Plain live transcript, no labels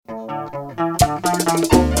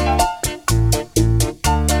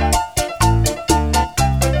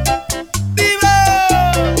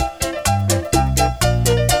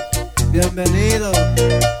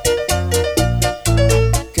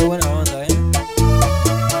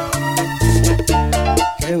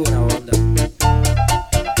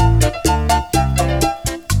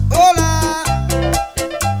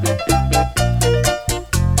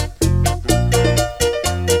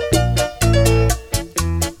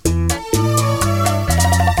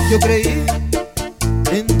Yo creí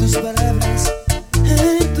en tus palabras,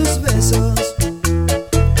 en tus besos.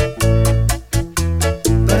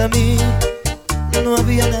 Para mí no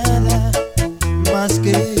había nada más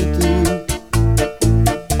que tú.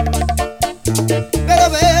 Pero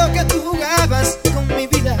veo que tú jugabas con mi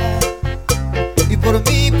vida y por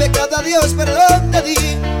mi pecado a Dios perdón te di.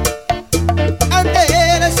 Ante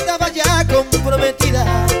él estaba ya comprometida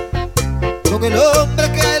con el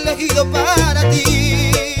hombre que he elegido para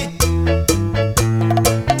ti.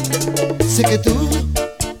 Sé que tú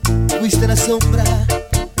fuiste la sombra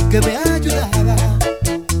que me ayudaba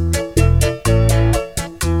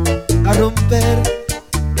a romper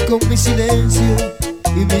con mi silencio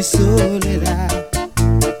y mi soledad.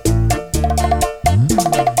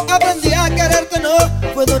 Aprendí a quererte, no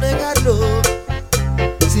puedo negarlo,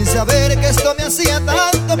 sin saber que esto me hacía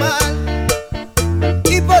tanto mal.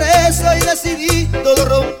 Y por eso hoy decidí todo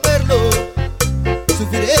romperlo.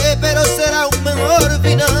 Sufriré, pero será un mejor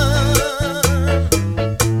final.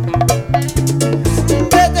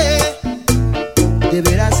 Vete, de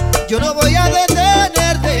veras, yo no voy a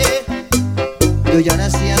detenerte. Yo ya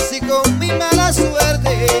nací así con mi mala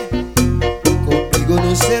suerte. Conmigo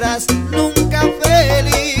no serás nunca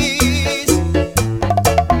feliz.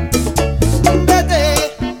 Vete,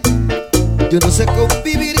 yo no sé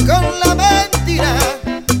convivir con la mentira.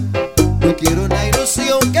 No quiero una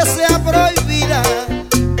ilusión que sea prohibida.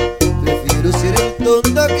 Prefiero ser el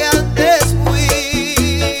tonto que antes fui.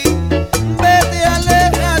 Vete,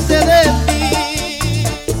 aléjate de mí.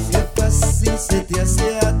 Qué fácil se te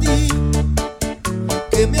hace a ti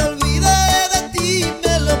que me olvide de ti,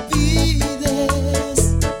 me lo pides.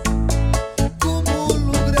 ¿Cómo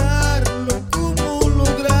lograrlo? ¿Cómo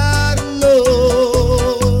lograrlo?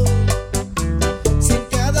 Si en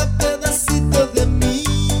cada pedacito de mí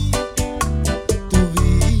tú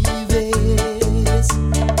vives.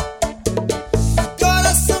 Mi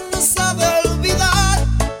corazón no sabe olvidar,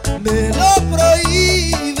 me lo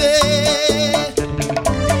prohíbe.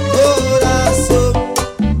 Corazón,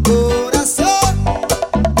 corazón,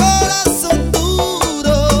 corazón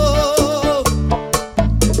duro,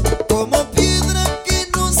 como piedra que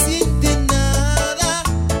no siente nada,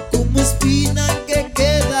 como espina que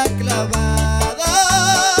queda clavada.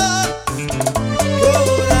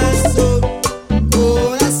 Corazón,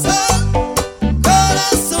 corazón,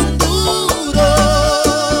 corazón duro,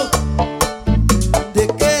 de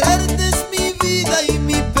quererte es mi vida y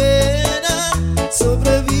mi pena.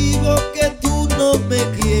 Sobrevivo que tú no me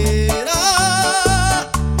quieras.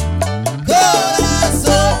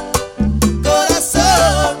 Corazón,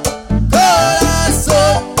 corazón,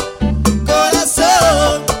 corazón,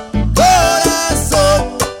 corazón, corazón,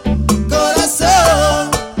 corazón.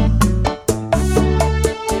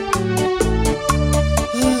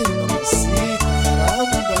 Ay, mamacita,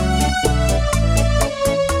 caramba.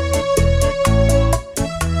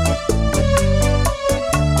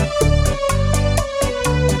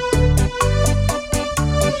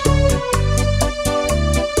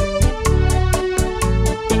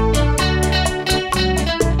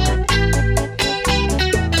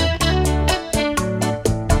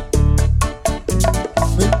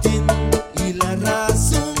 No entiendo y la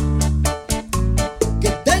razón que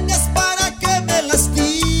tengas para que me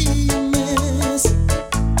lastimes.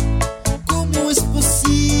 ¿Cómo es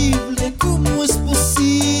posible? ¿Cómo es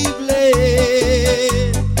posible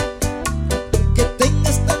que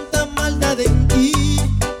tengas tanta maldad en ti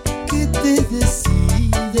que te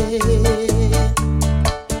decide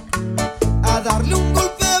a darle un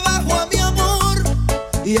golpe bajo a mi amor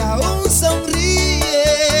y aún sonríes?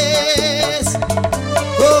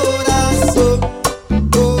 Corazón,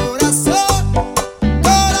 corazón,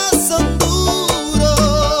 corazón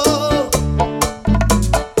duro,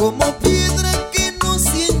 como piedra que no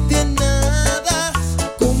siente nada,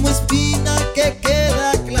 como espina que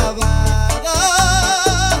queda clavada.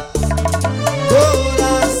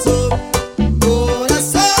 Corazón,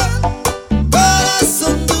 corazón,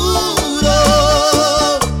 corazón duro,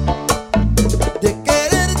 de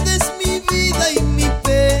quererte es mi vida y mi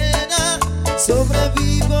pena.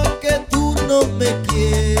 Sobrevivo que tú no me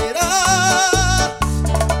quieras.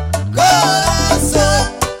 Corazón,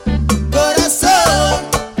 corazón,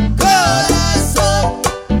 corazón,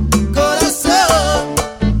 corazón,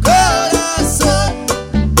 corazón,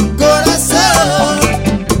 corazón.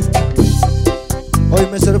 Hoy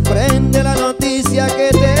me sorprende la noticia que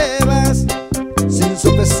te vas, sin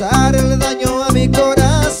sopesar el daño a mi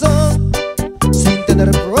corazón, sin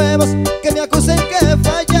tener pruebas que me acusen que he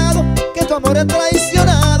fallado, que tu amor he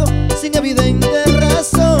traicionado, sin evidente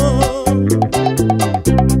razón.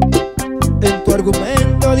 En tu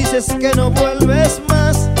argumento dices que no vuelves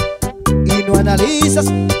más, analizas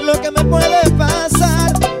lo que me puede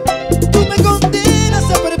pasar. Tú me condenas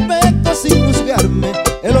a perfecto sin juzgarme,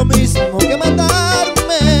 es lo mismo que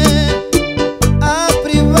matarme, a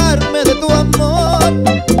privarme de tu amor.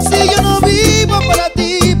 Si yo no vivo para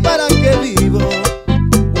ti, ¿para qué vivo?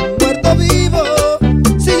 Un muerto vivo.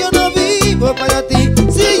 Si yo no vivo para ti,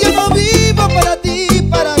 si yo no vivo para ti,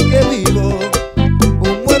 ¿para qué vivo?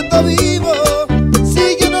 Un muerto vivo.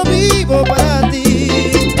 Si yo no vivo para ti.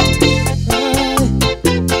 Ay.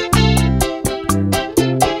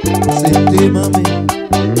 Sin ti, mami,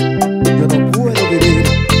 yo no puedo vivir.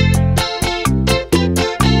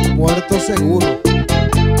 Muerto seguro.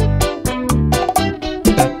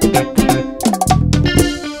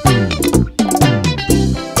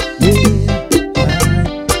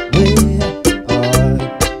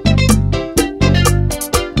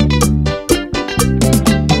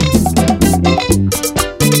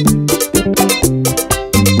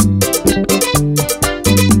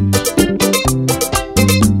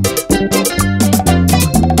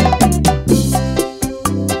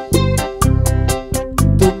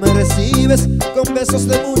 Con besos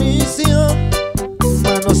de munición,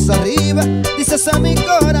 manos arriba, dices a mi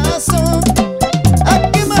corazón.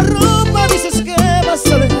 A quemarropa dices que vas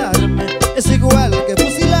a dejarme, es igual que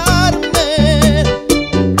fusilarme.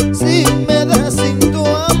 Si me das sin tu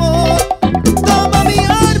amor, toma mi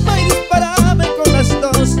arma y dispárame con las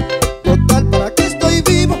dos. Total, ¿para qué estoy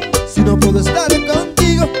vivo si no puedo estar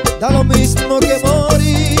contigo? Da lo mismo que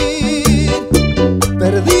morir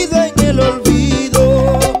perdido en el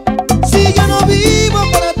olvido. Si yo no vivo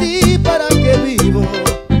para ti, ¿para qué vivo?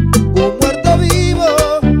 Un muerto vivo.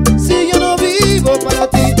 Si yo no vivo para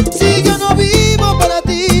ti, si yo no vivo para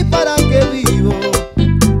ti, ¿para qué vivo?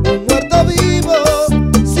 Un muerto vivo.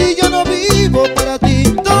 Si yo no vivo para ti,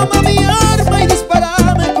 toma mi arma y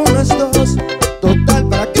dispárame con las dos. Total,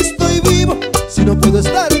 ¿para qué estoy vivo si no puedo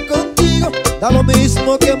estar contigo? Da lo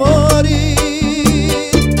mismo que morir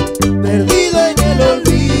perdido en el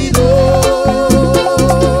olvido.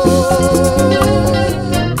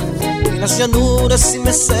 Las llanuras y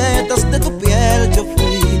mesetas de tu piel yo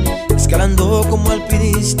fui, escalando como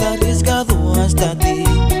alpinista arriesgado hasta ti,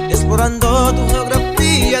 explorando tu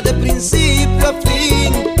geografía de principio a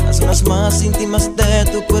fin. Las zonas más íntimas de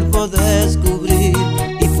tu cuerpo descubrí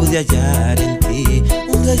y pude hallar en ti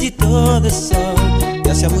un rayito de sol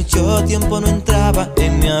que hacía mucho tiempo no entraba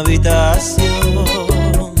en mi habitación.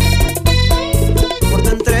 Por tu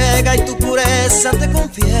entrega y tu pureza te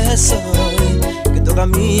confieso toda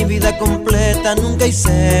mi vida completa nunca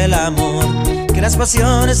hice el amor, que las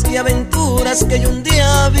pasiones y aventuras que yo un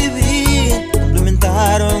día viví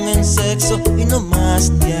complementaron en sexo y no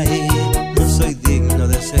más de ahí. No soy digno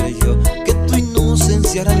de ser yo, que tu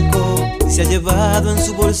inocencia arrancó y se ha llevado en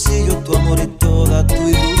su bolsillo tu amor y toda tu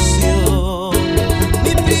ilusión.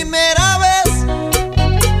 Mi primera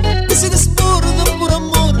vez se desborda por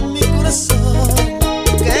amor mi corazón,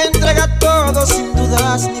 que entrega todo sin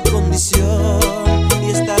dudas ni condición.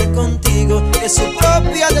 Estar contigo es su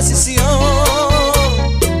propia decisión.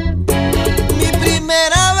 Mi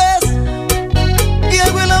primera vez que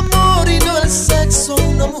hago el amor y no el sexo a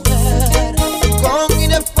una mujer, con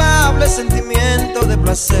inefable sentimiento de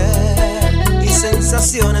placer y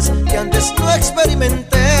sensaciones que antes no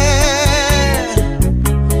experimenté.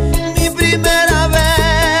 Mi primera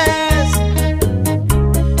vez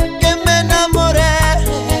que me enamoré,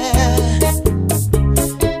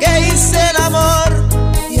 que hice el amor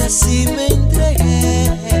y así me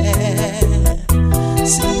entregué,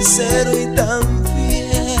 sincero y tan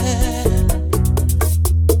fiel.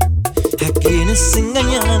 A quienes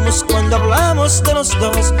engañamos cuando hablamos de los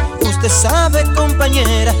dos, usted sabe,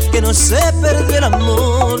 compañera, que no se perdió el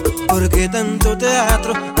amor. Porque tanto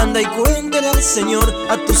teatro, anda y cuéntale al Señor,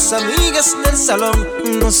 a tus amigas del salón,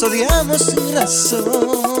 nos odiamos sin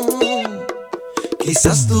razón.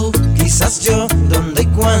 Quizás tú, quizás yo, dónde y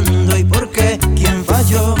cuándo y por qué, quién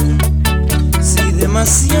falló. Si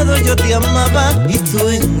demasiado yo te amaba y tú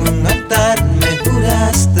en un altar me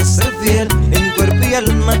juraste ser fiel, en cuerpo y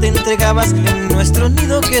alma te entregabas, en nuestro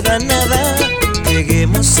nido queda nada.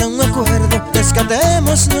 Lleguemos a un acuerdo,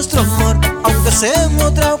 rescatemos nuestro amor, aunque sea en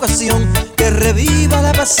otra ocasión, que reviva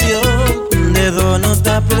la pasión. Dedo no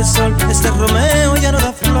tapa el sol, este Romeo ya no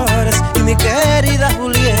da flores, y mi querida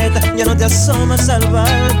Julieta ya no te asomas al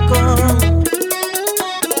balcón.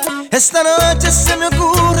 Esta noche se me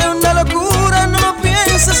ocurre una locura, no lo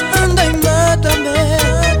pienses, anda y mátame.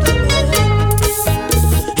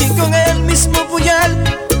 Y con el mismo puñal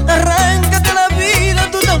arráncate la vida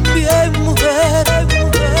tú también, mujer,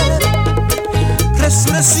 mujer.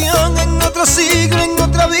 Resurrección en otro siglo, en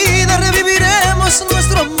otra vida, reviviremos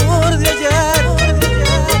nuestro amor de allá.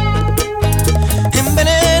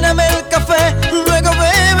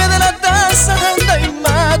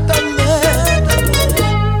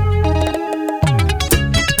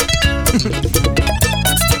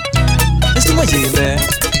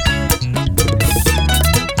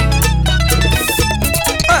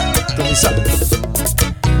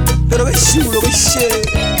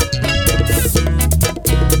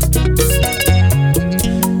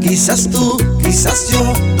 Quizás tú, quizás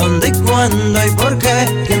yo, dónde y cuándo y por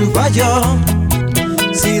qué, quién falló.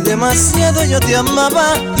 Si demasiado yo te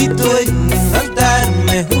amaba y tú en un altar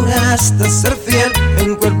me juraste ser fiel,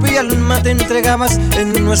 en cuerpo y alma te entregabas,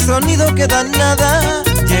 en nuestro nido queda nada.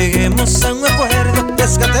 Lleguemos a un acuerdo,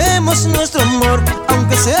 rescatemos nuestro amor,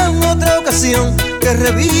 aunque sea en otra ocasión, que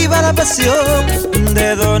reviva la pasión. Un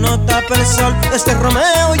dedo no tapa el sol, este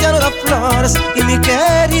Romeo ya no da flores, y mi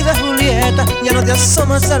querida Julieta ya no te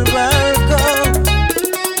asomas al balcón.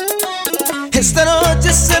 Esta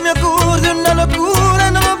noche se me ocurre una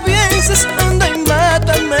locura, no lo pienses, anda y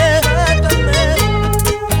mátame, mátame.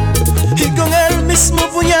 Y con el mismo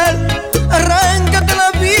puñal, arráncate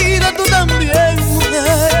la vida tú también,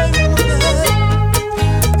 mujer, mujer.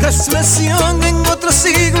 Resurrección en otro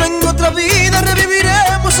siglo, en otra vida,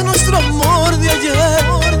 reviviremos nuestro amor de ayer.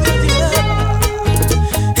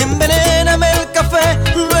 Envenéname el café,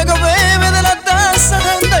 luego bebe de la taza,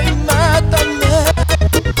 anda y mátame.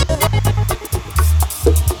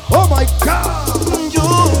 Oh my God,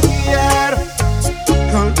 yo quiero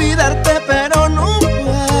olvidarte pero no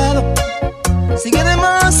puedo. Sigue de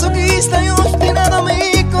masoquista y obstinado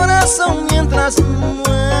mi corazón mientras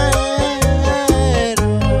muero.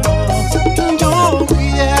 Yo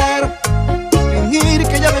quiero fingir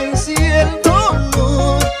que ya vencí el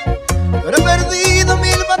dolor, pero he perdido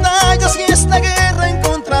 1000 batallas y esta guerra en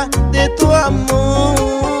contra de tu amor.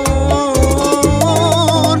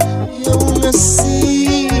 Y aún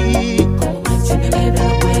así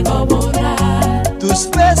tus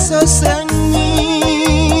besos en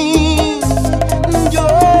mí, yo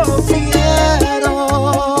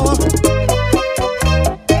quiero.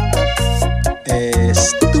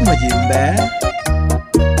 Es tu Mayimbe.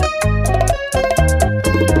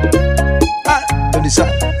 Ah, ¿dónde está?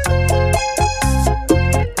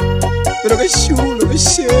 Pero qué chulo, qué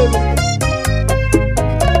chévere.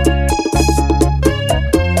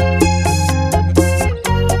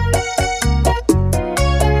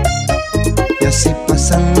 Así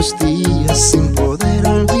pasan los días sin poder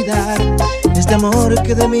olvidar este amor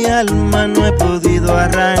que de mi alma no he podido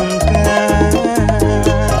arrancar.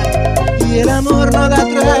 Y el amor no da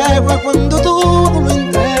tregua cuando tú lo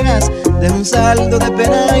entregas de un saldo de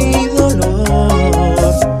pena y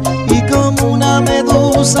dolor. Y como una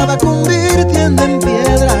medusa va convirtiendo en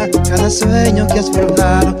piedra cada sueño que has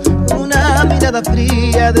forjado con una mirada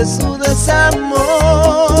fría de su desamor.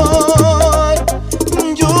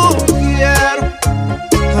 Yo quiero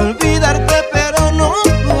olvidarte pero no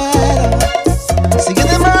puedo. Sigue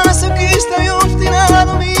de masoquista y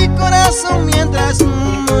obstinado mi corazón mientras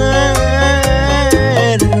muero.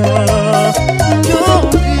 Yo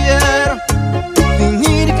quiero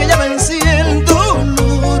fingir que ya vencí el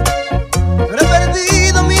dolor, pero he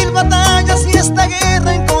perdido 1000 batallas y esta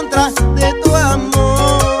guerra en contra de tu amor.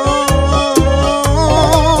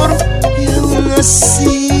 Y aún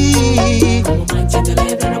así como mancha de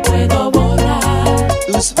letra no puedo borrar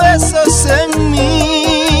tus besos en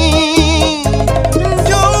mí.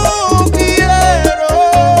 Yo quiero.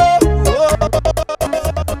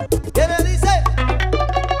 ¿Qué me dice?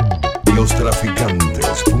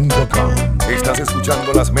 Lostraficantes.com. Estás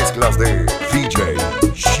escuchando las mezclas de DJ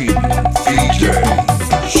Shimi. DJ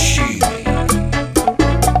Shimi.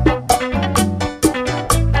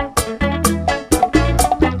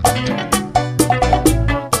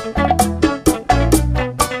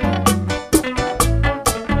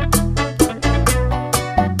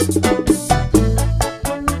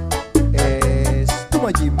 Es tu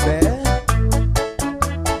Mayimbe,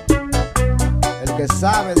 el que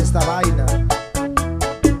sabe de esta vaina.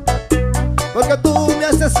 Porque tú me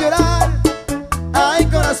haces llorar. Ay,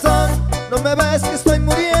 corazón, no me ves que estoy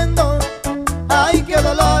muriendo. Ay, qué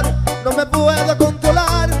dolor, no me puedo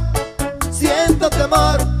controlar. Siento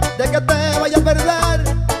temor de que te vaya a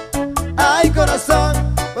perder. Ay,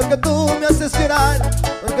 corazón, porque tú me haces llorar,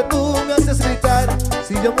 porque tú me haces gritar.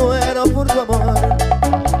 Si yo muero por tu amor.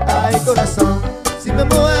 Ay, corazón, si me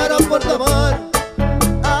muero por tu amor.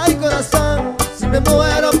 Ay, corazón, si me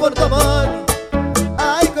muero por tu amor.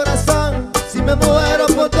 Ay, corazón, si me muero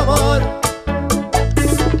por tu amor.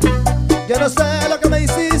 Yo no sé lo que me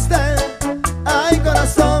hiciste. Ay,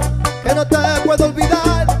 corazón, que no te puedo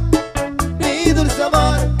olvidar. Mi dulce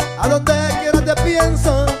amor, a donde quiera te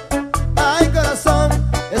pienso. Ay, corazón,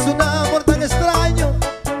 es un amor tan extraño.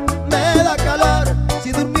 Me da calor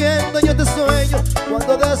si durmiendo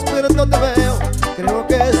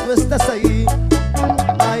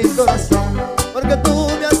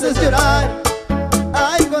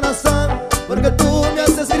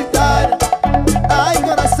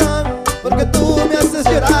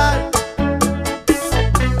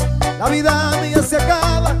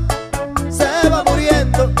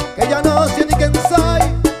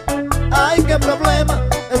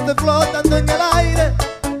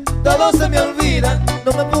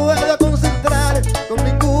No me puedo concentrar con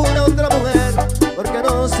ninguna otra mujer, porque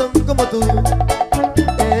no son como tú.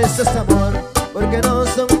 Ese es amor, porque no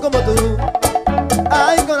son como tú.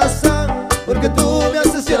 Ay, corazón, porque tú me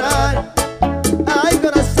haces llorar. Ay,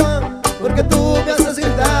 corazón, porque tú me haces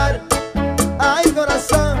gritar. Ay,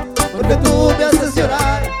 corazón, porque tú me haces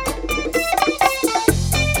llorar.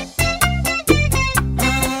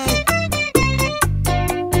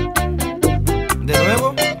 De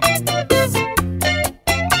nuevo.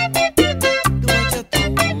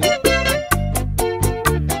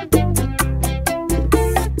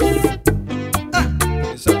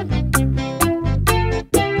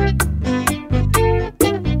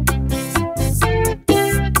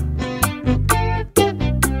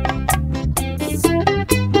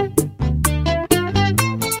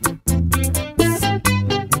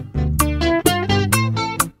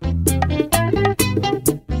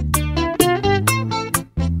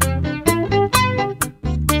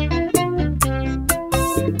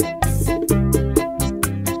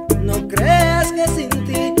 No creas que sin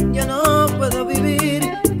ti yo no puedo vivir,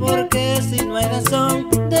 porque si no hay razón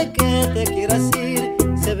de que te quieras ir,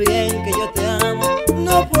 sé bien que yo te amo.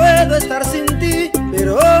 No puedo estar sin ti,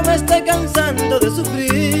 pero me estoy cansando de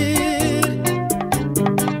sufrir.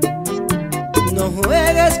 No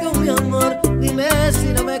juegues con mi amor, dime si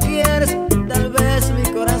no me quieres. Tal vez mi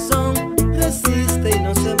corazón resiste y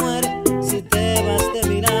no se muere. Si te vas de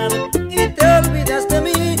mi lado y te olvidas de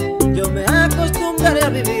mí, yo me acostumbraré a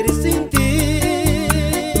vivir sin ti.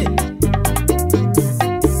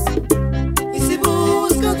 Y si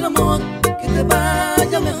buscas otro amor, que te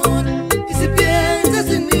vaya mejor. Y si piensas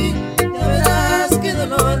en mí, ya verás qué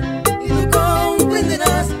dolor. Y tú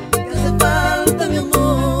comprenderás que hace falta mi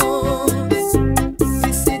amor.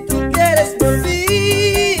 Y si tú quieres me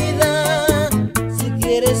olvida, si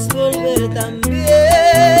quieres volver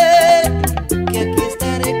también, que aquí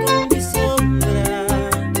estaré con mi sombra,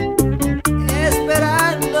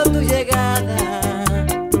 esperando tu llegada.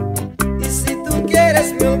 Y si tú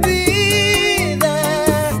quieres me olvida,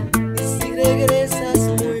 y si regresas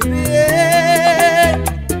muy bien,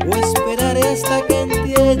 o esperaré hasta que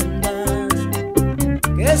entiendas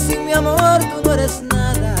que sin mi amor tú no eres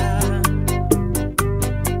nada.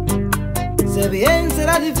 Sé bien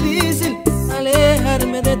será difícil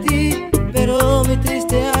alejarme de ti, pero mi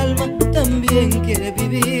triste alma también quiere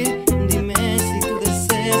vivir. Dime si tú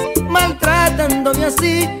deseas, maltratándome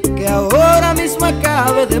así, que ahora mismo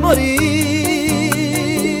acabe de morir.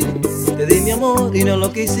 Te di mi amor y no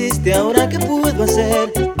lo que hiciste, ahora qué puedo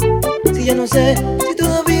hacer. Si ya no sé si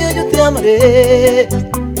todavía yo te amaré.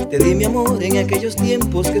 Te di mi amor en aquellos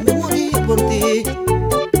tiempos que me morí por ti.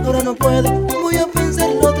 Ahora no puedo, voy a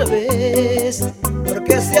pensarlo otra vez,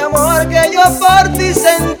 porque ese amor que yo por ti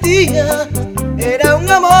sentía era un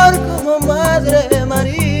amor como Madre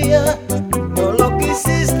María. No lo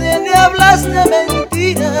quisiste ni hablaste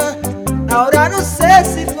mentira, ahora no sé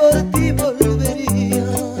si por ti volvería.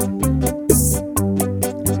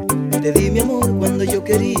 Te di mi amor cuando yo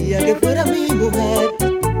quería que fuera mi mujer,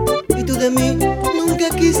 y tú de mí nunca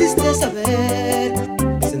quisiste saber.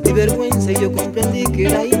 Sentí vergüenza y yo comprendí que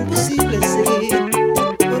era imposible seguir.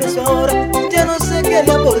 Por eso ahora ya no sé qué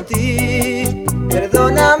haría por ti.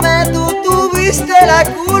 Perdóname, tú tuviste la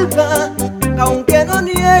culpa, aunque no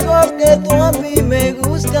niego que tú a mí me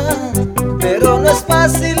gustas. Pero no es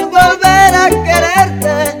fácil volver a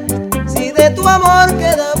quererte si de tu amor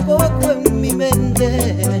queda poco en mi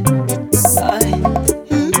mente. Ay,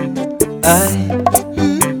 ay.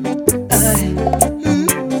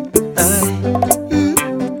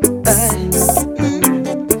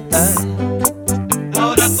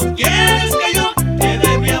 Ahora tú quieres que yo te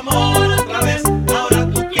dé mi amor otra vez. Ahora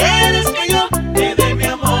tú quieres que yo te dé mi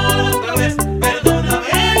amor otra vez.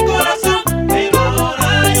 Perdóname, corazón, pero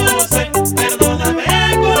ahora yo no sé. Perdóname,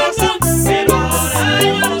 corazón, pero ahora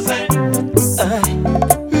yo no sé. Ay,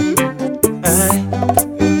 ay,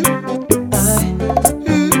 ay,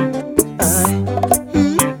 ay,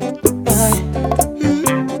 ay,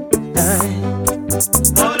 ay.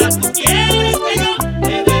 Ahora tú quieres que yo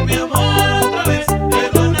te dé mi amor otra vez.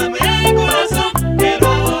 Perdóname, corazón, pero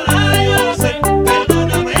ahora yo no sé.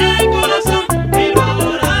 Perdóname, corazón, pero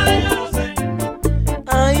ahora yo no sé.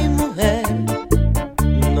 Ay, mujer,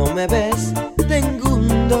 no me ves, tengo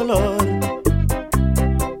un dolor.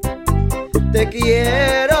 Te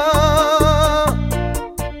quiero,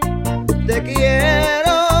 te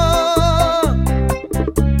quiero.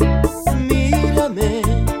 Mírame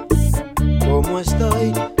cómo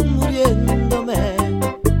estoy muriéndome.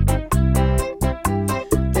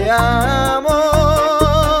 Te amo,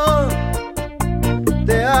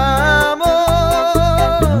 te amo.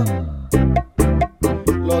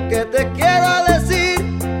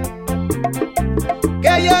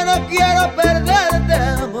 quiero perderte,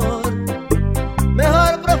 amor.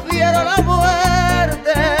 Mejor prefiero la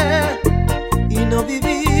muerte y no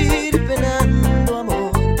vivir penando,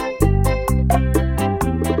 amor.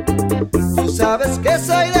 Tú sabes que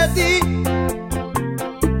soy de ti,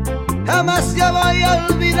 jamás yo voy a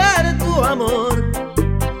olvidar tu amor,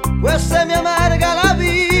 pues se me amarga la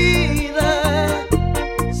vida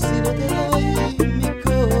si no te doy mi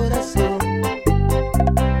corazón.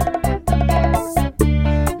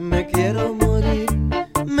 Me quiero morir,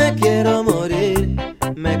 me quiero morir,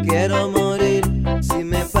 me quiero morir si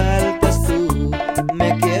me faltas tú.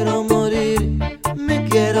 Me quiero morir, me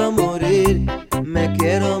quiero morir, me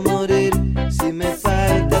quiero morir si me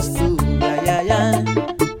faltas tú. Ay, ay, ay,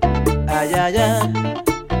 ay, ay, ay,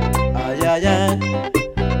 ay,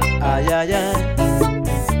 ay, ay, ay,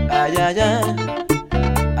 ay, ay, ay,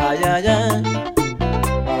 ay, ay,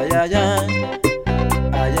 ay,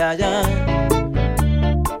 ay, ay, ay.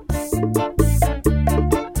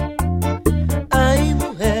 Ay,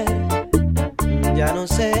 mujer, ya no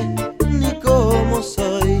sé ni cómo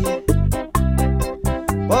soy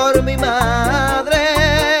por mi madre,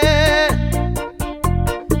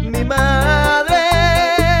 mi madre.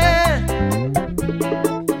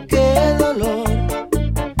 Qué dolor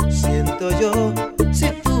siento yo si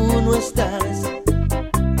tú no estás.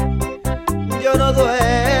 Yo no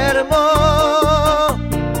duermo,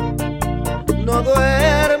 no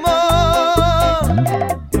duermo.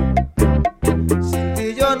 Sin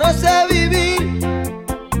ti yo no sé vivir.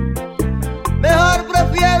 Mejor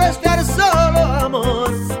prefiero estar solo,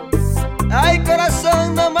 amor. Ay,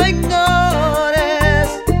 corazón, no me ignores,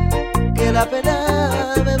 que la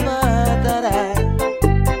pena me matará.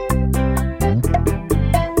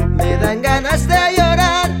 Me dan ganas de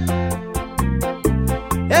llorar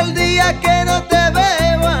el día que no te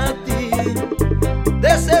veo a ti.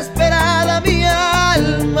 Desesperada mi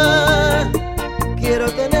alma, quiero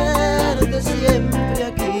tenerte siempre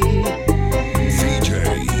aquí.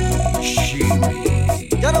 DJ Shimi.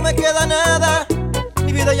 Ya no me queda nada,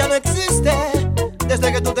 mi vida ya no existe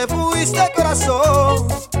desde que tú te fuiste, corazón.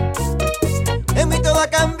 En mí todo ha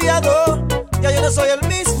cambiado, ya yo no soy el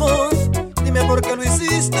mismo. Dime por qué lo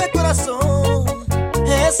hiciste, corazón.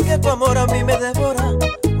 Es que tu amor a mí me devora,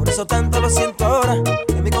 por eso tanto lo siento ahora.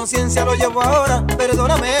 En mi conciencia lo llevo ahora,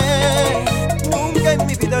 perdóname. Nunca en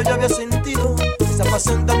mi vida yo había sentido esa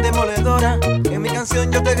pasión tan demoledora. En mi canción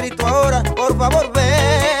yo te grito ahora, por favor ven.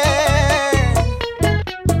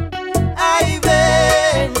 Ay,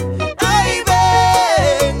 ven, ay,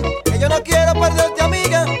 ven, que yo no quiero perderte,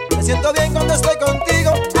 amiga. Me siento bien cuando estoy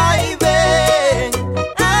contigo. Ay, ven,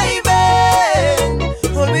 ay, ven.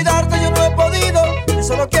 Olvidarte yo no he podido, yo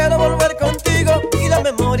solo quiero volver contigo. Y la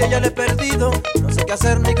memoria ya la he perdido, no sé qué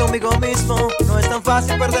hacer ni conmigo mismo. No es tan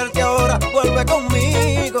fácil perderte ahora, vuelve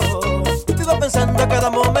conmigo. Vivo pensando a cada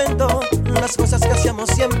momento las cosas que hacíamos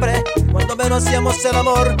siempre, cuando menos hacíamos el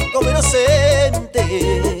amor como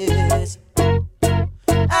inocentes.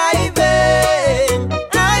 Ay, ven,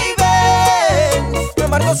 me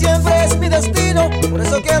amargo siempre es mi destino, por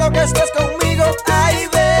eso quiero que estés conmigo. Ay,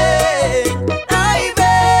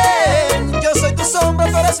 ven, yo soy tu sombra,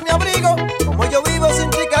 tú eres mi abrigo, como yo vivo sin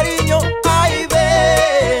ti, cariño. Ay,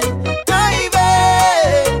 ven, ay,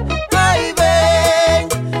 ven, ay, ven,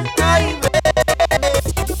 ay, ven.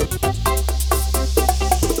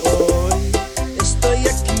 Hoy estoy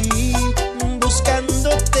aquí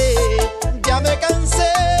buscándote, ya me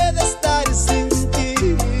cansé de estar sin ti.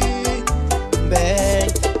 Ven,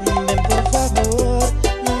 ven por favor,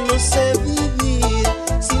 no sé vivir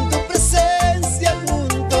sin tu presencia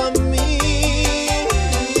junto a mí.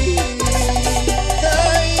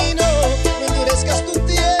 Ay, no endurezcas tu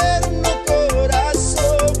tierno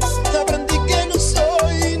corazón. Aprendí que no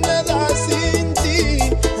soy nada sin ti.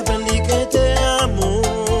 Aprendí que te amo,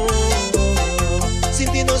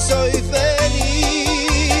 sin ti no soy feliz.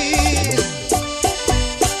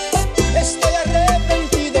 Estoy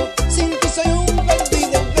arrepentido, sin ti soy un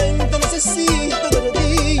perdido. Ven, te necesito de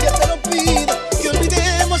rodillas, te lo pido. Que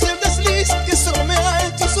olvidemos el desliz que solo me ha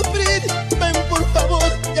hecho sufrir. Ven por favor,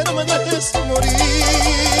 ya no me dejes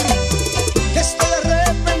morir. Estoy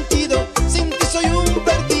arrepentido, sin ti soy un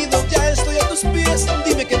perdido. Ya estoy a tus pies,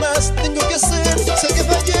 dime qué más tengo que hacer. Sé que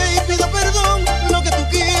fallé y pido perdón, lo que tú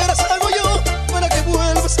quieras hago yo, para que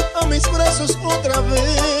vuelvas a mis brazos otra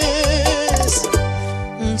vez.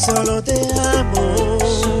 Solo te amo,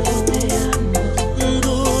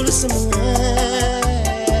 dulce mujer.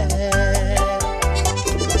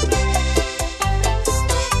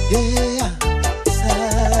 Yeah.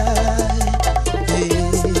 Ay,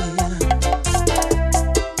 yeah.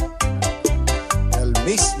 El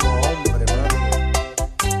mismo hombre, mami.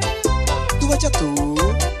 guachatú.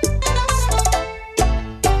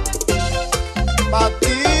 Pa' ti.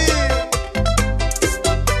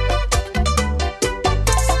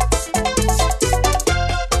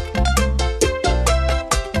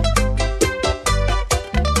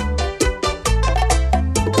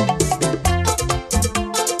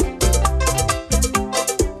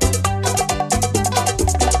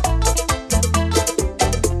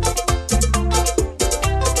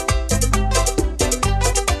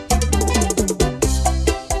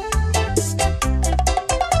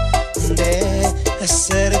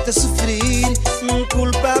 Hacerte sufrir,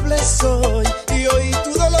 culpable soy, y hoy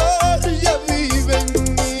tu dolor ya vive en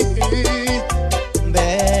mí.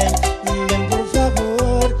 Ven, ven por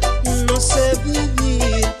favor, no sé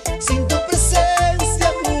vivir sin tu presencia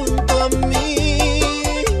junto a mí.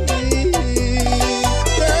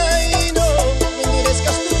 Ay, no, me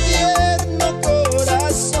endurezcas tu tierno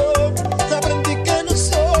corazón. Aprendí que no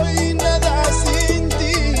soy nada sin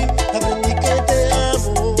ti, aprendí que te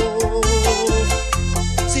amo.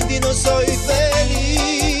 Sin ti no soy feliz.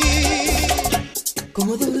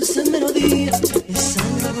 Como dulce melodía esa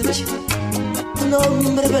noche, tu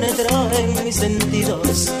nombre penetró en mis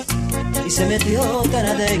sentidos y se metió tan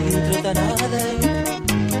adentro,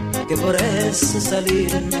 que por eso salir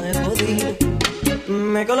no he podido.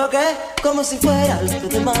 Me coloqué como si fuera alto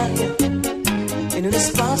de magia en un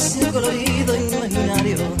espacio colorido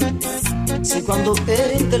imaginario. Si cuando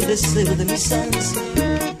entra el deseo de mis ansias,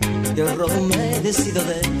 yo romedecido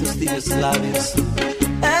de tus tibios labios.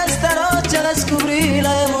 Esta noche descubrí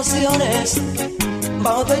las emociones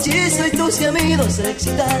bajo tu hechizo y tus gemidos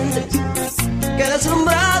excitantes. Quedé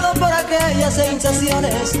deslumbrado por aquellas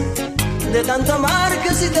sensaciones de tanto amar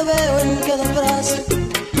que si te veo en cada frase.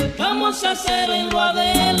 Vamos a hacer en lo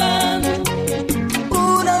adelante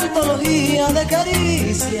una antología de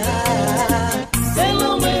caricias, de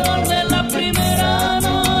lo mejor de la primera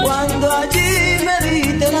noche. cuando allí me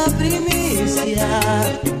diste la primicia.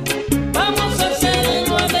 Vamos a hacer en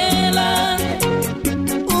lo adelante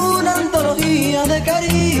Una antología de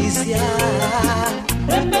caricias,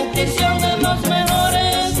 repetición de los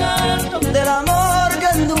mejores actos del amor que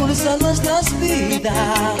endulza nuestras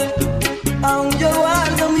vidas. Aún yo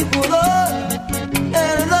guardo mi pudor,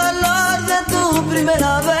 el dolor de tu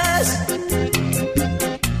primera vez.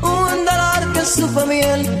 Un dolor que supo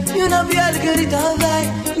miel y una piel que grita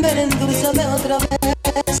ven, ven endulzame otra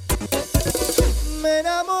vez. Me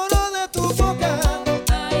enamoro de tu boca,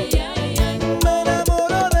 ay, ay, ay, me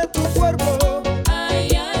enamoro de tu cuerpo,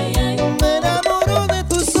 ay, ay, ay, me enamoro de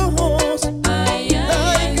tus ojos, ay, ay,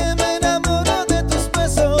 ay, que me enamoro de tus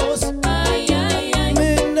besos, ay, ay, ay.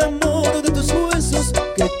 me enamoro de tus huesos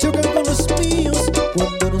que chocan con los míos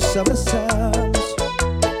cuando nos abrazamos.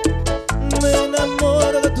 Me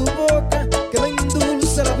enamoro de tu boca que me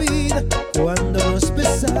endulza la vida cuando nos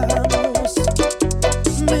besamos.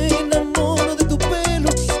 Me enamoro de tu pelo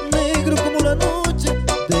negro como la noche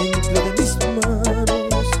dentro de mis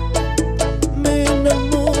manos. Me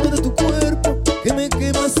enamoro de tu cuerpo que me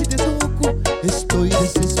quema si te toco, estoy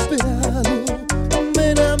desesperado.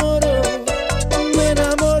 Me enamoro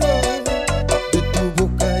de tu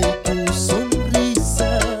boca y tu sonrisa.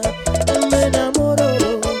 Me enamoro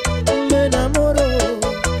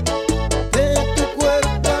de tu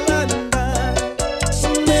cuerpo al andar.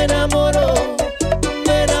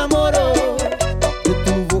 Me enamoro de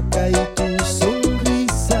tu boca y tu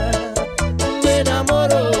sonrisa. Me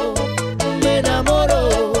enamoro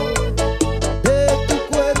de tu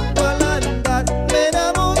cuerpo al andar. Me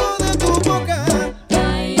enamoro de tu boca.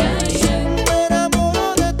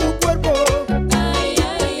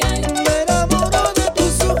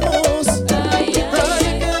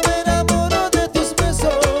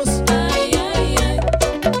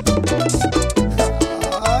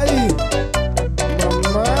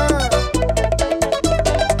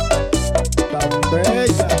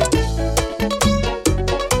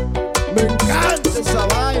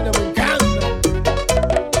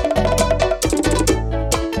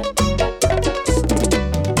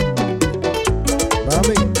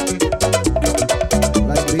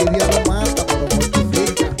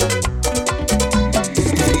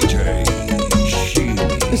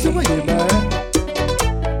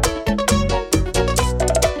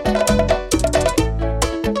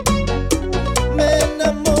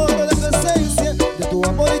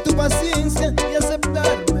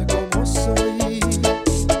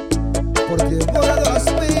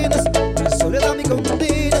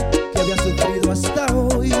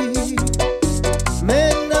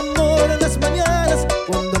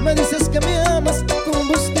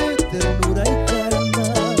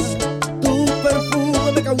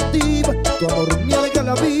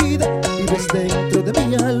 vives dentro de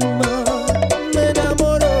mi alma. Me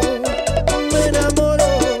enamoro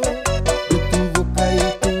de tu boca y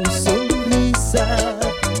tu sonrisa.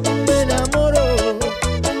 Me enamoro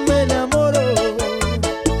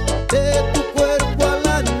de tu cuerpo al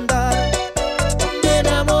andar. Me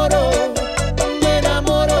enamoro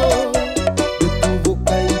de tu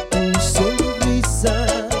boca y tu sonrisa.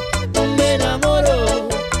 Me enamoro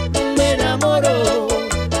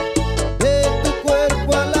de tu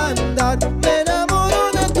cuerpo al andar. Me enamoro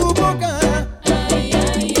de tu boca.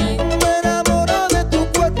 Me enamoro de tu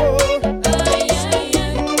cuerpo.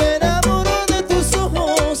 Me enamoro de tus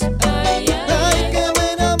ojos. Ay, que me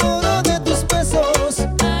enamoro de tus besos.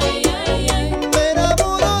 Me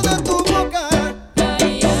enamoro de tu boca.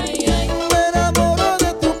 Me enamoro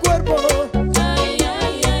de tu cuerpo.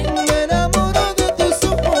 Me enamoro de tus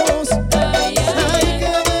ojos. Ay,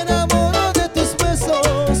 que me enamoro de tus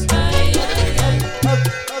besos.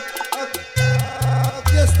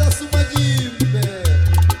 Aquí está su Mayimbe,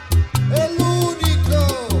 el único,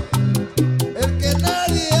 el que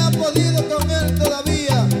nadie ha podido con él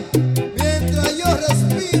todavía. Mientras yo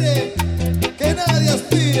respire, que nadie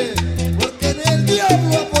aspire, porque ni el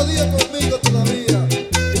diablo ha podido conmigo todavía.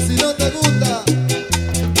 Y si no te gusta,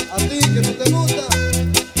 a ti que no te gusta,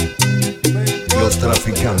 me importa.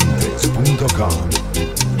 Lostraficantes.com.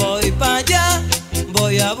 Voy para allá,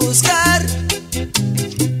 voy a buscar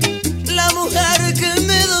la mujer que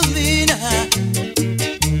me domina.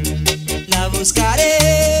 La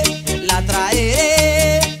buscaré, la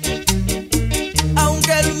traeré,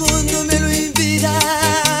 aunque el mundo me lo impida.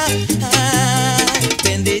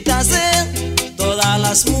 Benditas sean todas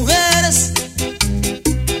las mujeres,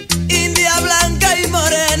 india, blanca y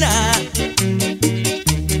morena,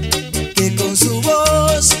 que con su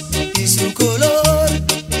voz y su color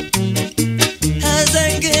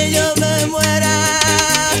hacen que yo me muera.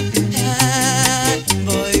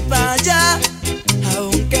 Voy para allá,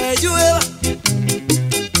 aunque llueva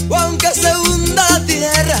o aunque se hunda la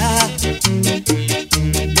tierra.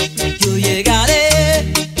 Yo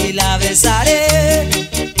llegaré y la besaré,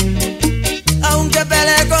 aunque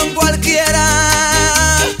pelee con cualquiera.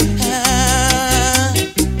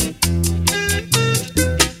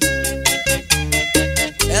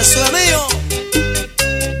 Eso es mío.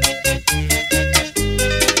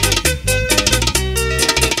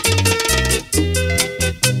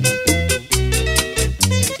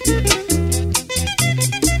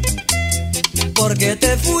 Porque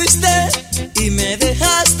te fuiste y me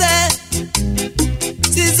dejaste,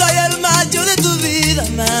 si soy el macho de tu vida,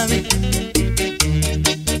 mami.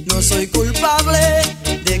 No soy culpable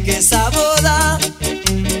de que esa boda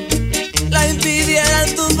la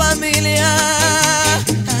impidieran tu familia.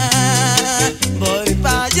 Voy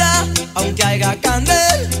para allá, aunque haya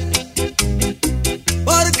candel,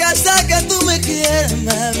 porque sé que tú me quieres,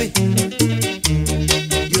 mami.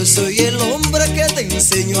 Yo soy el hombre que te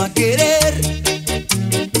enseñó a querer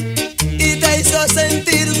y te hizo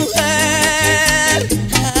sentir mujer.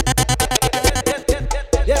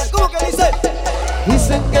 ¿Cómo que dice?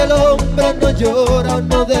 Dicen que el hombre no llora o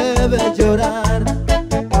no debe llorar.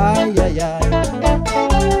 Ay, ay, ay.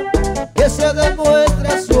 Que se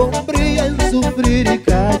demuestra su hombría en sufrir y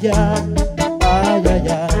callar. Ay, ay,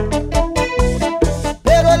 ay.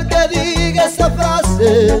 Pero el que diga esa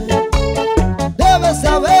frase debe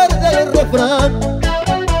saber del refrán.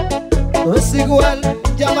 No es igual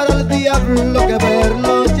llamar al diablo que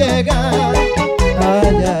verlo llegar.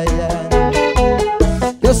 Ay, ay, ay.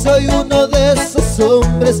 Yo soy uno de esos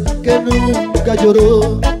hombres que nunca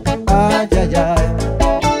lloró. Ay, ay, ay.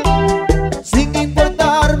 Sin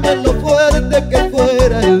importarme lo fuerte que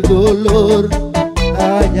fuera el dolor.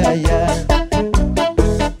 Ay, ay, ay.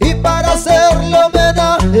 Y para hacerle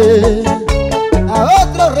homenaje a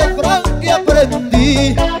otro refrán que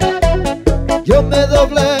aprendí, yo me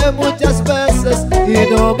doblé muchas veces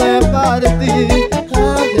y no me partí.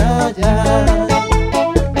 Ay, ay, ay.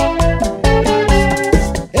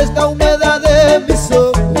 Esta humedad de mis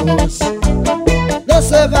ojos no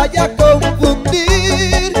se vaya a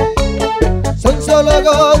confundir. Son solo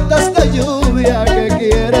gotas de lluvia que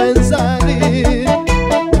quieren salir.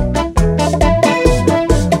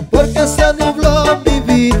 Porque se nubló mi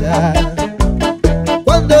vida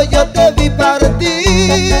cuando yo te vi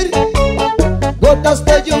partir. Gotas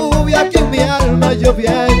de lluvia que en mi alma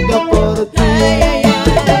lloviendo por ti.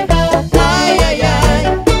 Ay, ay, ay.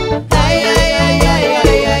 Ay, ay, ay, ay,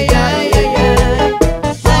 ay, ay, ay, ay, ay.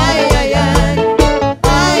 Ay, ay, ay.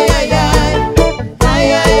 Ay, ay, ay. Ay,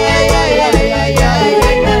 ay, ay, ay, ay, ay,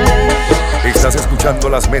 ay, ay. Estás escuchando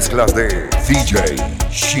las mezclas de DJ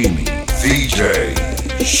Shimi. DJ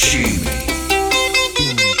Shimi.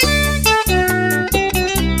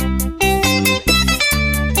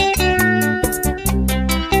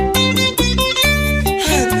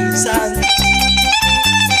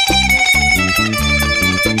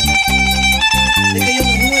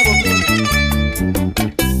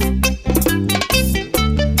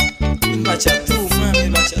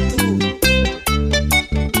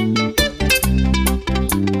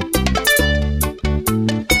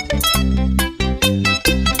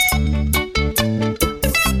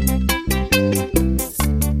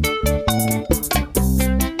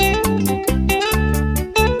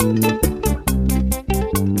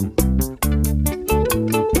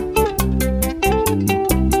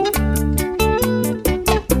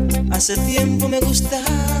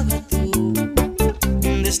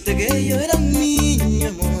 Dijiste que yo era un niño,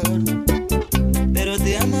 amor, pero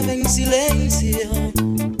te amaba en silencio.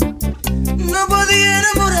 No podía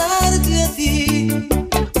enamorarte de ti,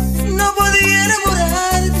 no podía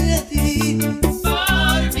enamorarte de ti.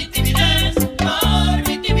 Por mi timidez, por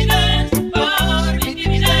mi timidez, por mi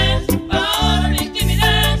timidez, por mi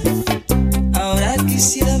timidez. Ahora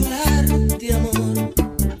quisiera hablarte, amor,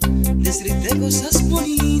 decirte cosas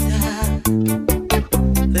bonitas,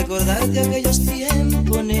 recordarte aquellos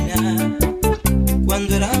tiempos, nena,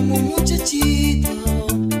 cuando éramos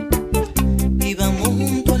muchachitos, íbamos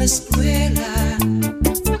junto a la escuela,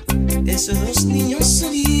 esos dos niños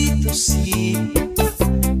solitos, sí,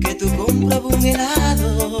 que tú comprabas un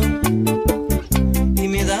helado y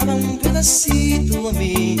me daban un pedacito a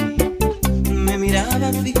mí, me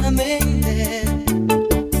miraban fijamente,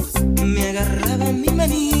 me agarraban mi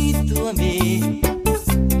manito a mí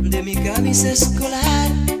de mi camisa escolar,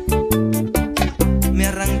 me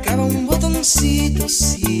arrancaba un botoncito,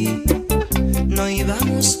 sí, nos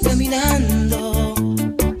íbamos caminando,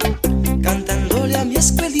 cantándole a mi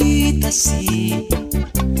escuelita, sí,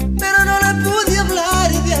 pero no le pude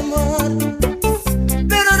hablar de amor,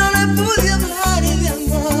 pero no le pude hablar de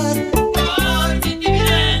amor. Por mi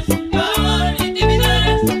timidez, por mi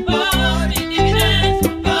timidez, por mi timidez,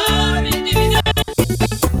 por mi timidez.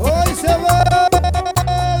 Hoy se va.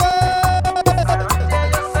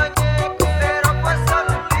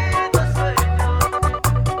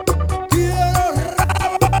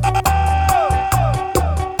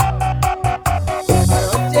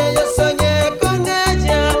 Anoche yo soñé con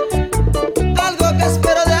ella, algo que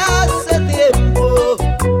espero de hace tiempo.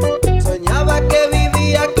 Soñaba que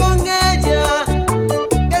vivía con ella,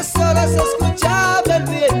 que solo se escuchaba el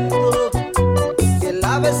viento, que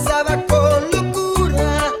la besaba con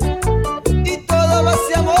locura y todo lo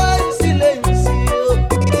hacíamos en silencio.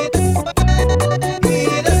 Y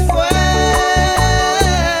después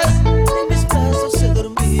en mis brazos se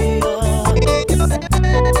dormía.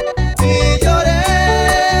 Y lloré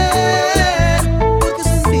porque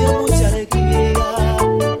sentía mucha alegría,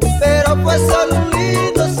 pero fue solo un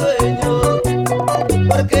lindo sueño,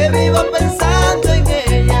 porque vivo pensando en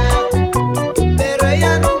ella, pero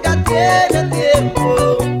ella nunca tiene tiempo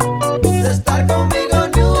de estar conmigo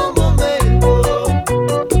ni un momento,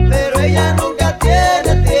 pero ella nunca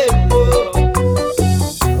tiene tiempo.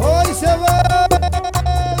 Hoy se va.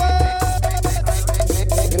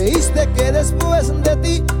 Creíste que después de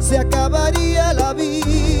ti se acabaría la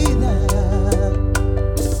vida.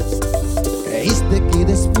 Creíste que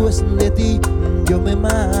después de ti yo me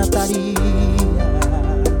mataría.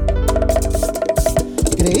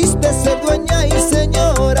 Creíste ser dueña y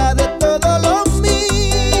señora de todo lo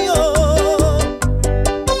mío,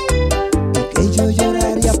 y que yo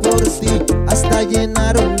lloraría por ti hasta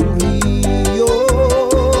llenar un río.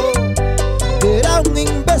 Era un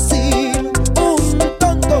imbécil, un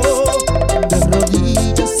tonto, de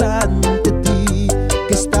rodillas ante ti,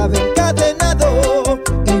 que estaba encadenado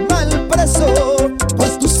y mal preso por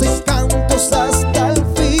tus encantos hasta el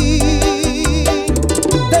fin.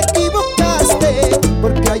 Te equivocaste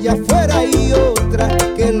porque allá afuera hay otra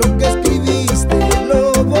que lo que escribiste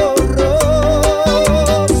lo borró.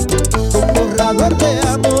 Un borrador de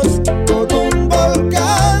amor con un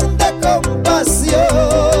volcán de compasión.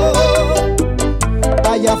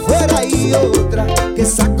 Allá afuera hay otra que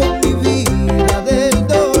sacó mi vida del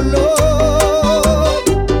dolor.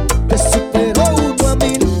 Te superó 1 a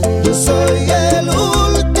 1000, yo soy el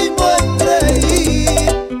último en reír.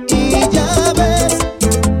 Y ya ves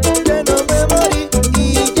que no me morí, y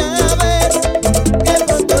ya ves que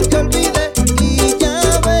pronto te olvidé, y ya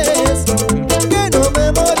ves que no me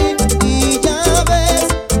morí, y ya ves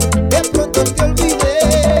que pronto te olvidé.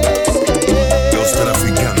 Los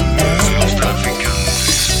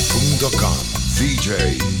traficantes.com.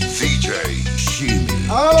 DJ Shimi.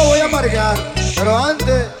 Ahora lo voy a amargar, pero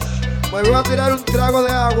antes me voy a tirar un trago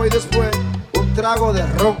de agua y después un trago de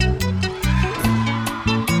ron.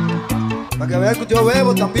 Para que vean que yo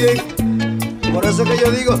bebo también. Por eso que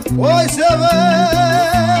yo digo, hoy se bebe.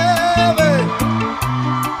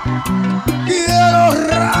 Quiero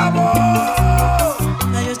rabo.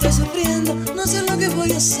 Ay, yo estoy sufriendo, no sé lo que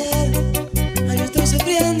voy a hacer. Ay, yo estoy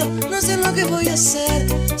sufriendo, no sé lo que voy a hacer.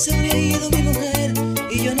 Se me ha ido mi mujer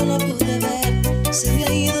y yo no la pude ver. Se me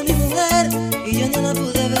ha ido mi mujer y yo no la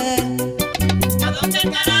pude ver. ¿A dónde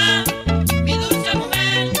estará mi dulce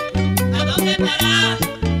mujer? ¿A dónde estará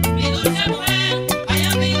mi dulce mujer? Ay,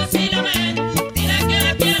 amigos, si la ven, dile que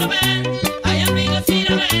la quiero ver. Ay, amigos, si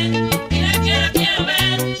la ven, dile que la quiero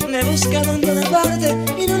ver. Me he buscado en toda parte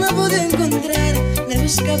y no la pude encontrar. Me he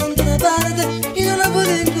buscado en toda parte y no la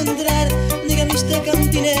pude encontrar. Dígame usted que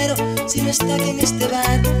cantinero si no está aquí en este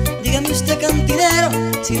bar? Dígame usted, cantinero,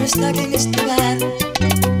 si no está aquí en este bar.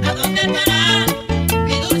 ¿A dónde estará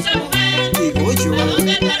mi dulce mujer? Digo yo. ¿A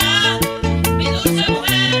dónde estará mi dulce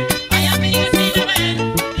mujer? Ay, amigos, si la ven,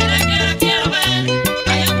 dile que la quiero ver.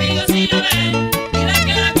 Ay, amigos, si la ven, dile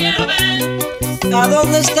que la quiero ver. ¿A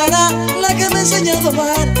dónde estará la que me enseñó a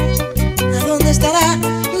tomar? ¿A dónde estará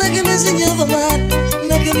la que me enseñó a tomar?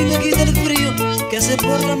 La que a mí me quita el frío que hace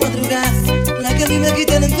por la madrugada. La que a mí me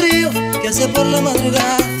quita el frío que hace por la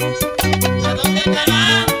madrugada. ¿A dónde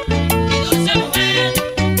estará mi dulce mujer?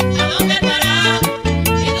 ¿A dónde estará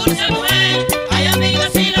mi dulce mujer? Ay, amigos,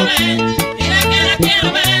 si la ven, dile que la quiero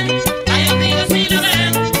ver. Ay, amigos, si la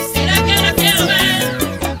ven, dile que la quiero ver.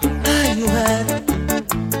 Ay, mujer,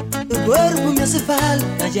 tu cuerpo me hace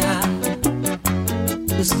falta ya.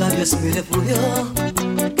 Tus labios mi refugio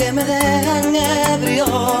que me dejan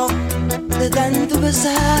ebrio de tanto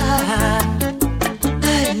besar.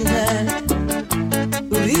 Ay, mujer,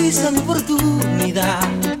 tu risa mi oportunidad.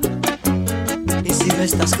 Y si no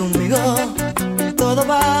estás conmigo, todo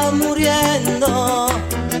va muriendo.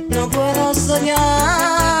 No puedo soñar.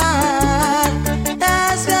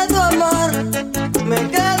 Es que tu amor me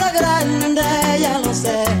queda grande, ya lo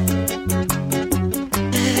sé.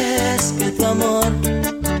 Es que tu amor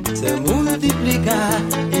se multiplica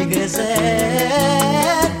y crece.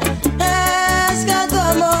 Es que tu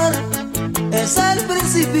amor es el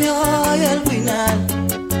principio y el final.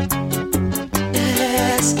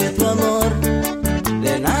 Es que tu amor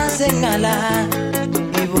le nacen alas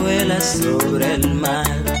y vuela sobre el mar.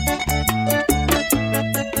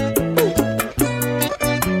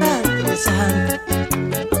 Santo, santo,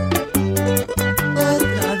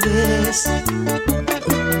 otra vez.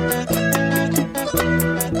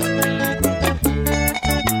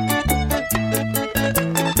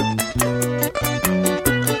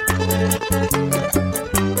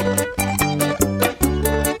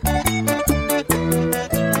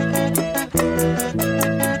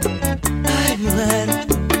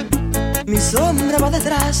 Mi sombra va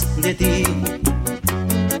detrás de ti,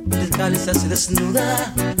 descalza y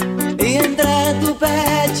desnuda, y entre tu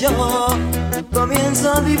pecho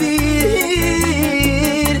comienzo a vivir.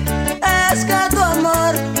 Es que tu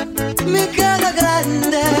amor me queda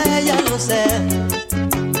grande, ya lo sé.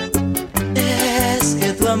 Es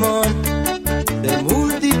que tu amor te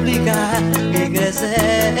multiplica y crece.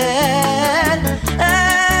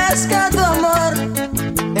 Es que tu amor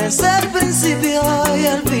es el principio y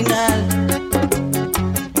el final.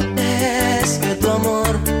 Es que tu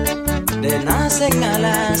amor le nacen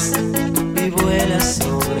alas y vuela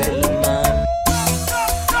sobre el mar.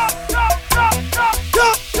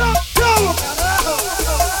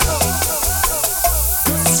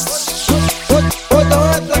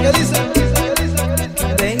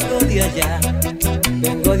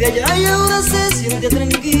 Vengo de allá y ahora se siente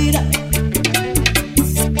tranquila.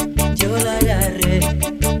 Yo la agarré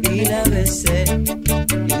y la besé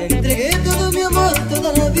y le entregué todo mi amor,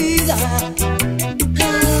 toda la vida.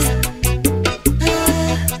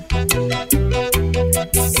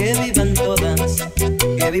 Que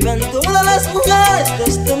vivan todas las mujeres de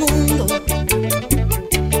este mundo,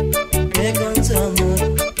 que con su amor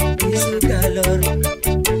y su calor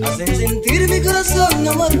hacen sentir mi corazón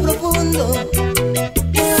amor profundo.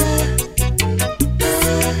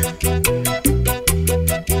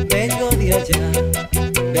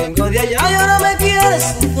 Vengo de allá y ahora me quiere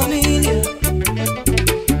su familia.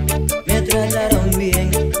 Me trataron bien,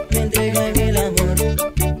 me entregan el amor.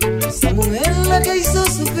 Esa mujer la que hizo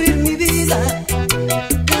sufrir mi vida.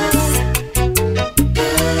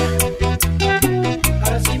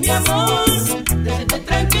 Ahora sí, mi amor, déjate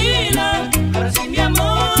tranquila. Ahora sí, mi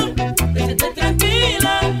amor, déjate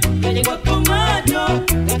tranquila. Yo llego a tu mano.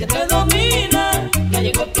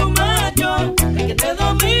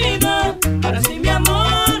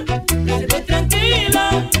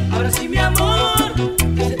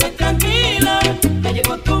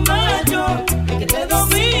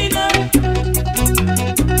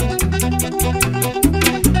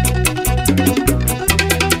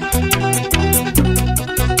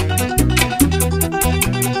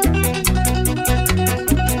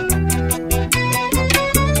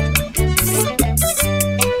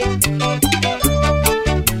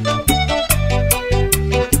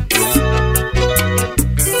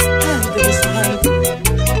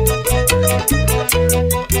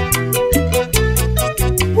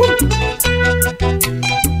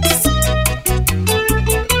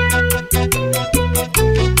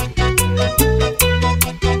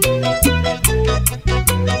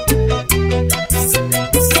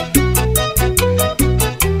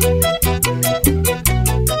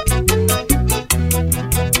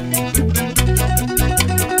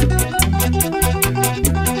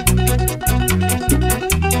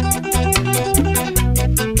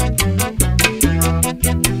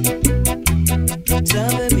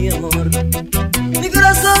 amor. Mi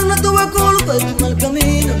corazón no tuvo culpa de tu mal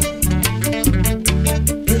camino.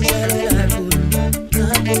 Echarle la culpa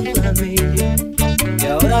a tu familia. Y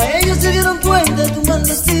ahora ellos se dieron cuenta de tu mal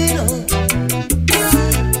destino.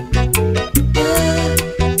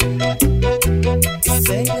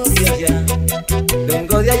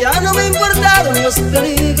 Vengo de allá, no me importaron los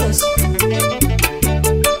peligros.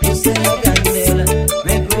 Puse la candela,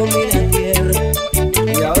 me comí la tierra.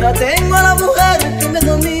 Y ahora tengo a la mujer que me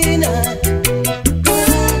domina.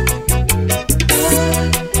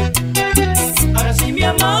 Ahora sí mi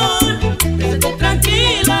amor, déjate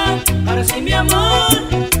tranquila. Ahora sí mi amor,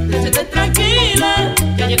 déjate tranquila.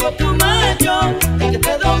 Ya llegó tu macho, el que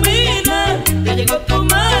te domina. Ya llegó tu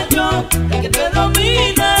macho, el que te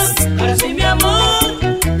domina. Ahora sí mi amor,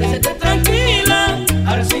 déjate tranquila.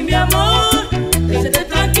 Ahora sí mi amor, déjate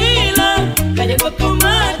tranquila. Ya llegó tu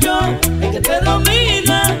macho, el que te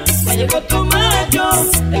domina. Ya llegó tu macho,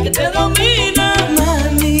 el que te domina.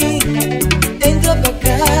 Mami, entra pa'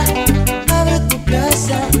 acá, abre tu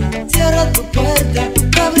casa, cierra tu puerta,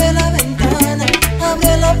 abre la ventana,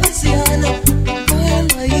 abre la persiana.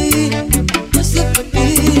 Cógelo ahí, yo sé pa' ti,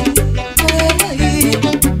 cógelo ahí,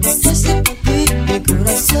 yo sé pa' ti, mi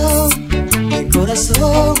corazón, mi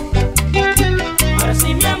corazón. Ahora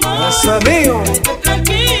sí mi amor, Eso es mío. estate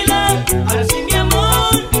tranquila. Ahora sí mi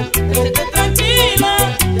amor, estate tranquila.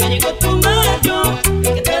 Ya llegó tu macho,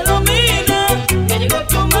 el que te domina. Ya llegó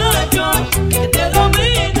tu macho, el que te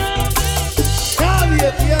domina. Nadie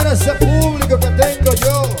tiene ese público que tengo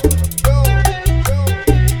yo.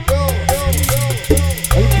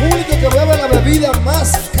 El público que bebe la bebida más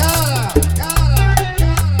cara.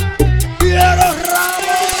 ¡Quiero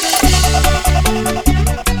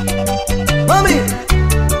Mami,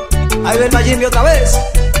 ahí ven Jimmy otra vez.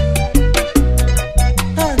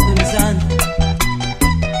 Ando pensando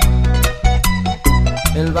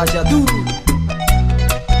el bachatú.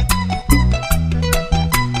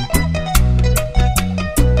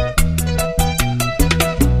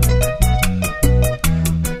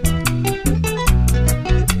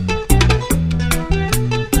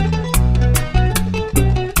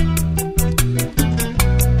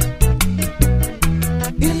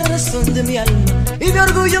 Y la razón de mi alma y mi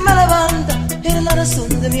orgullo me levanta. Eres la razón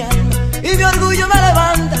de mi alma y mi orgullo me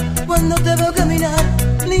levanta. Cuando te veo caminar,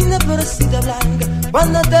 linda perecita blanca.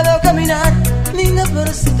 Cuando te veo caminar, linda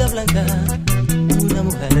perecita blanca. Una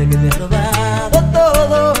mujer que me ha robado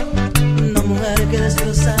todo. Una mujer que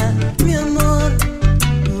destroza mi amor.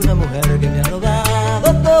 Una mujer que me ha robado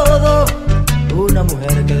todo. Una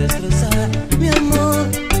mujer que destroza mi amor.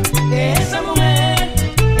 Esa mujer,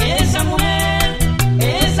 esa mujer,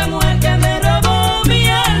 esa mujer que me robó mi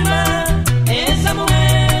alma. Esa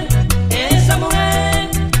mujer, esa mujer,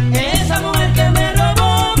 esa mujer que me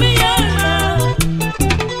robó mi alma.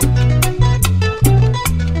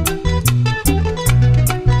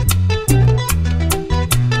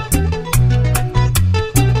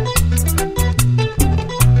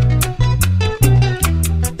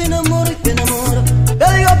 Te enamoro y te enamoro.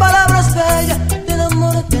 Te digo palabras bellas. Te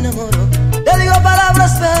enamoro y te enamoro. Te digo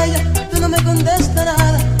palabras bellas. Tú no me contestas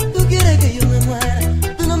nada. Tú quieres que yo me muera.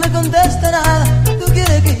 Tú no me contestas nada. Tú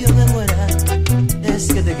quieres que yo me muera. Es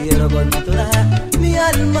que te quiero con toda mi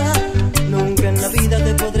alma. Nunca en la vida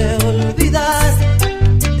te podré olvidar.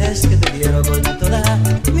 Es que te quiero con toda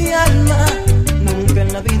mi alma. Nunca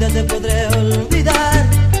en la vida te podré olvidar.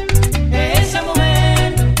 Esa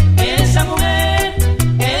mujer, esa mujer,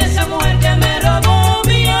 esa mujer que me robó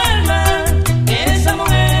mi alma. Esa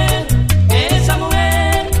mujer, esa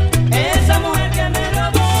mujer, esa mujer que me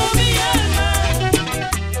robó mi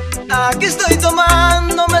alma. Aquí estoy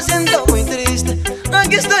tomando, me siento muy triste.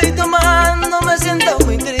 Aquí estoy tomando, me siento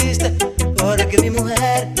muy triste. Porque mi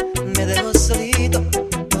mujer me dejó solito.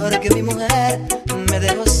 Porque mi mujer me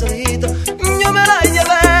dejó solito. Yo me la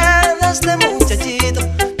llevé de este muchachito.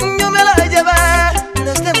 Yo me la llevé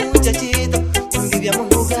de este muchachito. Vivíamos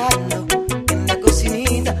jugando en la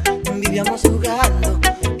cocinita. Vivíamos jugando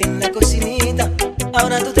en la cocinita.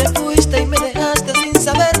 Ahora tú te fuiste y me dejaste sin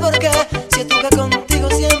saber por qué. Si estuve contigo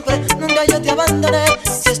siempre, nunca yo te abandoné.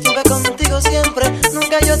 Si estuve contigo siempre,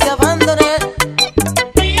 nunca yo te abandoné.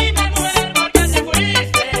 Dime mujer, ¿por qué te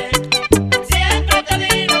fuiste? Siempre te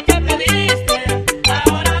di lo que pediste.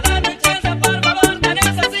 Ahora dame un chance, por favor, te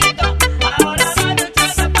necesito. Ahora dame un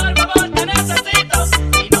chance, por favor, te necesito.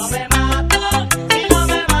 Si no me mato, si no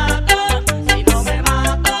me mato, si no me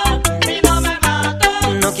mato, si no me mato.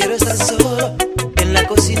 No quiero estar solo en la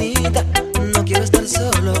cocinita.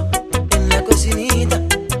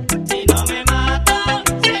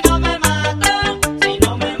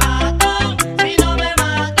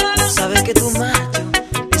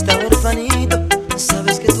 hermanito,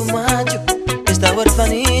 sabes que tu macho está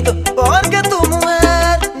huerfanito, porque tu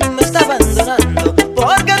mujer me está abandonando,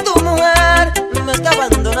 porque tu mujer me está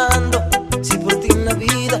abandonando. Si por ti en la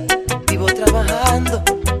vida vivo trabajando,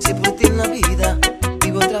 si por ti en la vida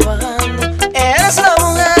vivo trabajando. Eres la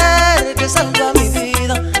mujer que salva mi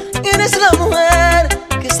vida, eres la mujer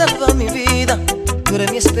que salva mi vida. Tú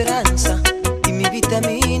eres mi esperanza y mi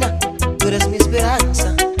vitamina, tú eres mi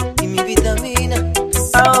esperanza y mi vitamina.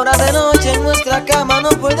 Ahora de noche en nuestra cama no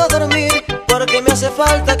puedo dormir, porque me hace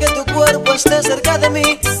falta que tu cuerpo esté cerca de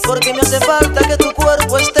mí, porque me hace falta que tu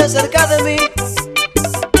cuerpo esté cerca de mí.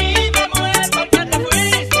 Dime, mujer, ¿por qué te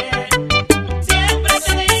fuiste? Siempre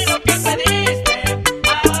te di lo que pediste.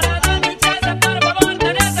 Ahora dame un chance, por favor,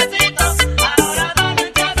 te necesito. Ahora dame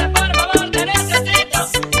un chance, por favor, te necesito.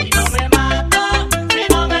 Si no me mato, si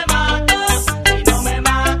no me mato, si no me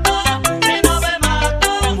mato, si no me mato.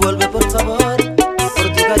 Vuelve por favor, por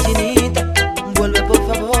tu gallinita, vuelve por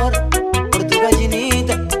favor, por tu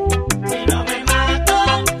gallinita. Si no me mato,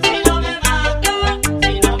 si no me mato,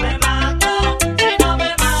 si no me mato, si no me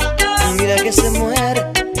mato. Mira que se muere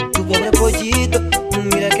tu pobre pollito,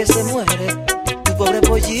 mira que se muere tu pobre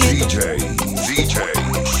pollito. DJ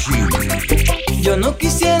Shimi. Yo no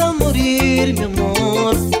quisiera morir, mi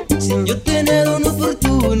amor, sin yo tener una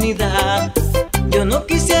oportunidad. Yo no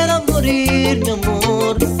quisiera morir, mi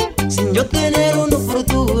amor, sin yo tener una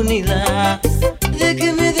oportunidad. De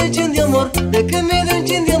que me dé un chin de amor, de que me dé un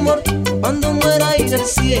chin de amor, cuando muera ir al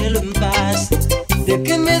cielo en paz. De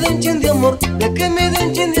que me dé un chin de amor, de que me dé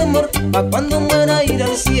un chin de amor, pa' cuando muera ir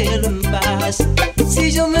al cielo en paz.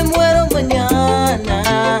 Si yo me muero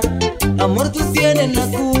mañana, amor, tú tienes la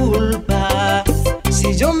culpa.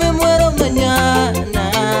 Si yo me muero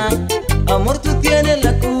mañana, amor, tú tienes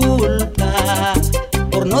la culpa.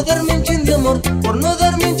 Por no darme un chin de amor, por no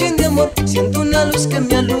darme un chin de amor, siento una luz que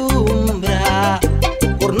me alumbra.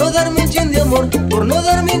 Por no darme un chin de amor, por no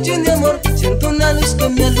darme un chin de amor, siento una luz que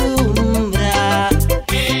me alumbra.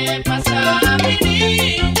 ¿Qué pasa, mi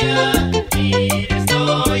niña? Mira,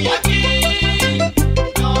 estoy aquí.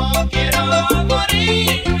 No quiero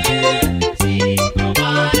morirme sin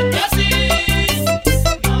probarte así.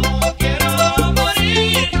 No quiero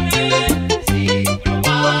morirme sin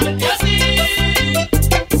probarte así.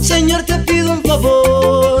 Señor, te pido un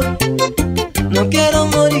favor, no quiero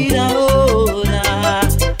morir ahora.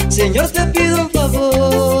 Señor, te pido un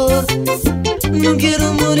favor, no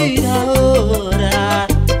quiero morir ahora.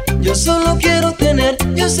 Yo solo quiero tener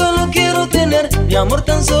mi amor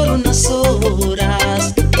tan solo unas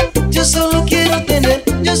horas. Yo solo quiero tener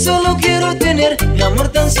mi amor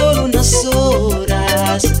tan solo unas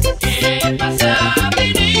horas. ¿Qué pasa,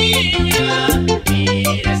 mi niña?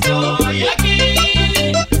 Mira, estoy aquí.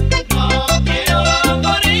 No quiero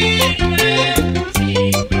morirme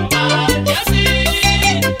sin probarte así.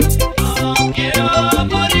 No quiero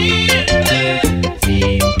morirme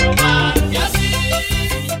sin probarte así.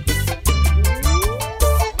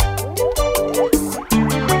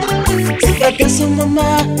 Si acaso,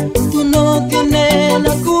 mamá, tú no tienes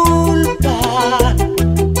la culpa,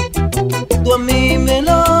 tú a mí me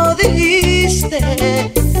lo dijiste,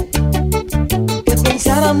 que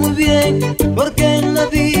pensara muy bien, porque en la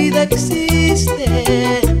vida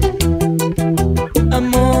existe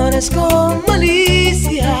amores con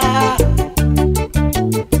malicia.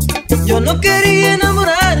 Yo no quería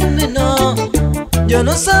enamorarme, no, yo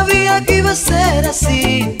no sabía que iba a ser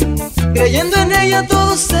así. Creyendo en ella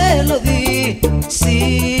todo se lo di.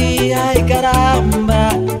 Sí, ay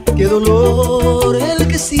caramba, qué dolor el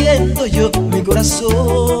que siento yo. Mi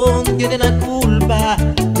corazón tiene la culpa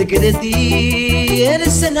de que de ti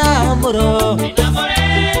él se enamoró. Me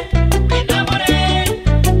enamoré,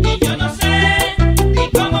 y yo no sé ni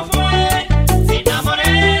cómo fue. Me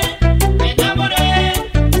enamoré,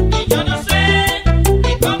 y yo no sé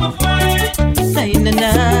ni cómo fue. Ay,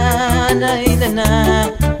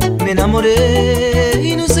 nana, me enamoré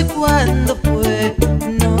y no sé cuándo fue.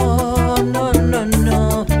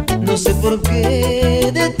 No sé por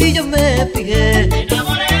qué de ti yo me fijé. Me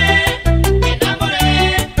enamoré,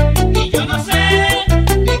 y yo no sé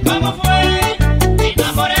ni cómo fue. Me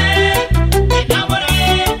enamoré,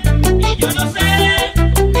 y yo no sé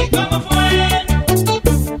ni cómo fue.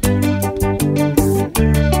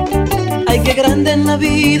 Ay, qué grande en la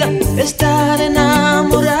vida estar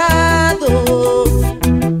enamorado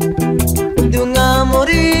de un amor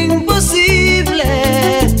imposible.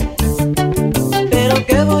 Pero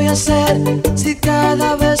 ¿qué voy a hacer si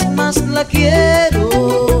cada vez más la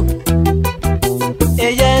quiero?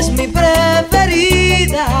 Ella es mi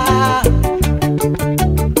preferida.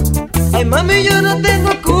 Ay, mami, yo no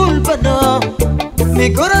tengo culpa, no.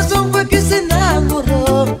 Mi corazón fue que se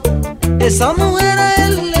enamoró, esa mujer a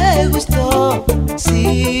él le gustó.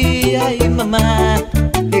 Sí, ay mamá,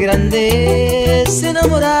 qué grande es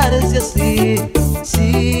enamorarse así.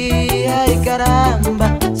 Sí, ay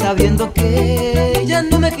caramba, sabiendo que ella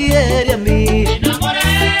no me quiere a mí.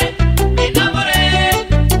 Me enamoré,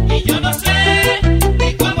 y yo no sé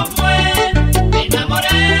ni cómo fue. Me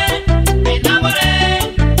enamoré,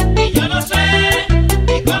 y yo no sé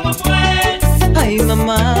ni cómo fue. Ay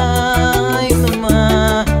mamá,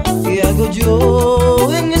 ¿qué hago yo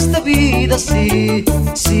en esta vida así?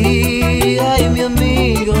 Sí, ay mi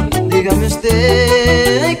amigo, dígame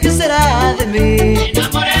usted, ay, ¿qué será de mí?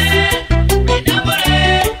 Me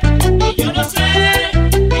enamoré, y yo no sé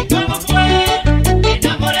ni cómo fue. Me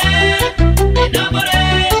enamoré,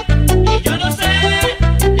 y yo no sé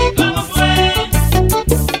ni cómo fue.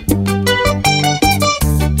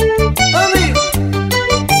 Amigo,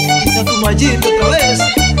 quita tu mallito otra vez.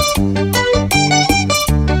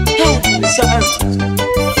 Ay, Santos.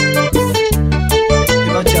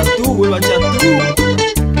 El bachatú,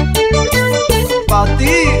 pa'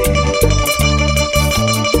 ti.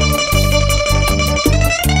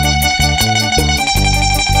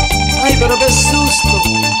 Ay, pero qué susto.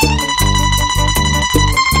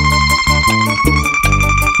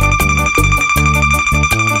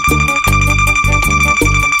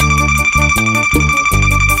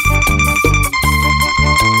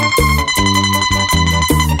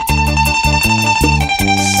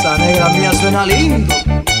 Esa negra mía suena lindo.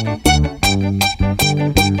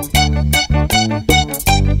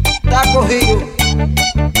 Está cogido.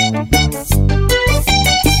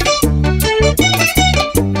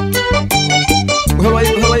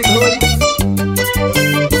 Cógelo ahí.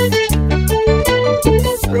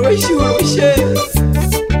 Aproveche.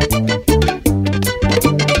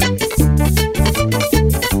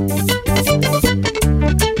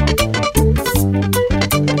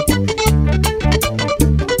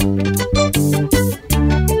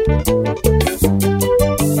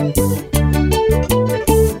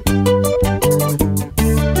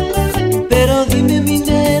 Pero dime mi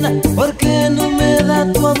nena, ¿por qué no me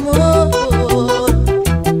da tu amor?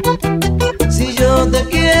 Si yo te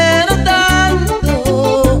quiero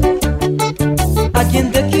tanto, a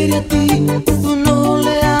quien te quiere a ti, tú no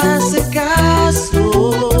le haces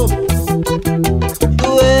caso.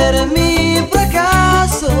 Tú eres mi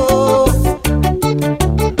fracaso.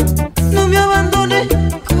 No me abandones,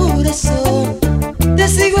 corazón, te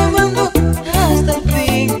sigo amando hasta el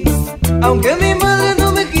fin. Aunque mi madre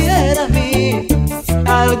no me quiera a mí,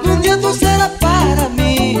 algún día tú serás para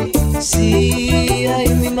mí. Sí, ay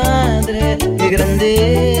mi madre, qué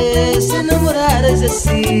grande es enamorarse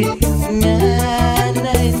así. Na,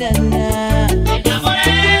 na, na, na. Me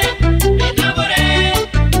enamoré,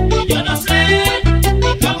 y yo no sé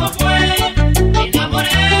ni cómo fue. Me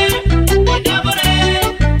enamoré,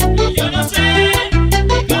 y yo no sé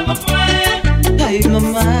ni cómo fue. Ay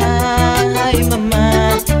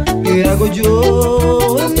mamá, ¿qué hago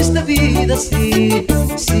yo en esta vida así?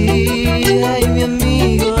 Sí, ay mi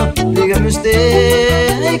amigo, dígame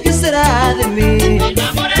usted, ay, ¿qué será de mí? Me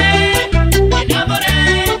enamoré,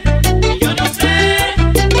 y yo no sé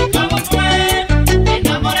ni cómo fue. Me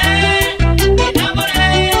enamoré,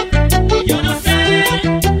 y yo no sé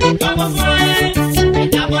ni cómo fue. Me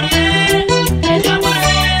enamoré, y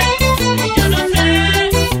yo no sé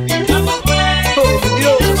ni cómo fue. Oh,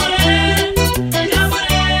 Dios.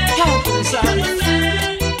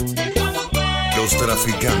 Los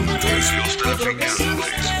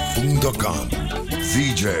traficantes.com.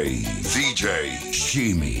 DJ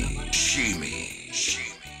Shimi.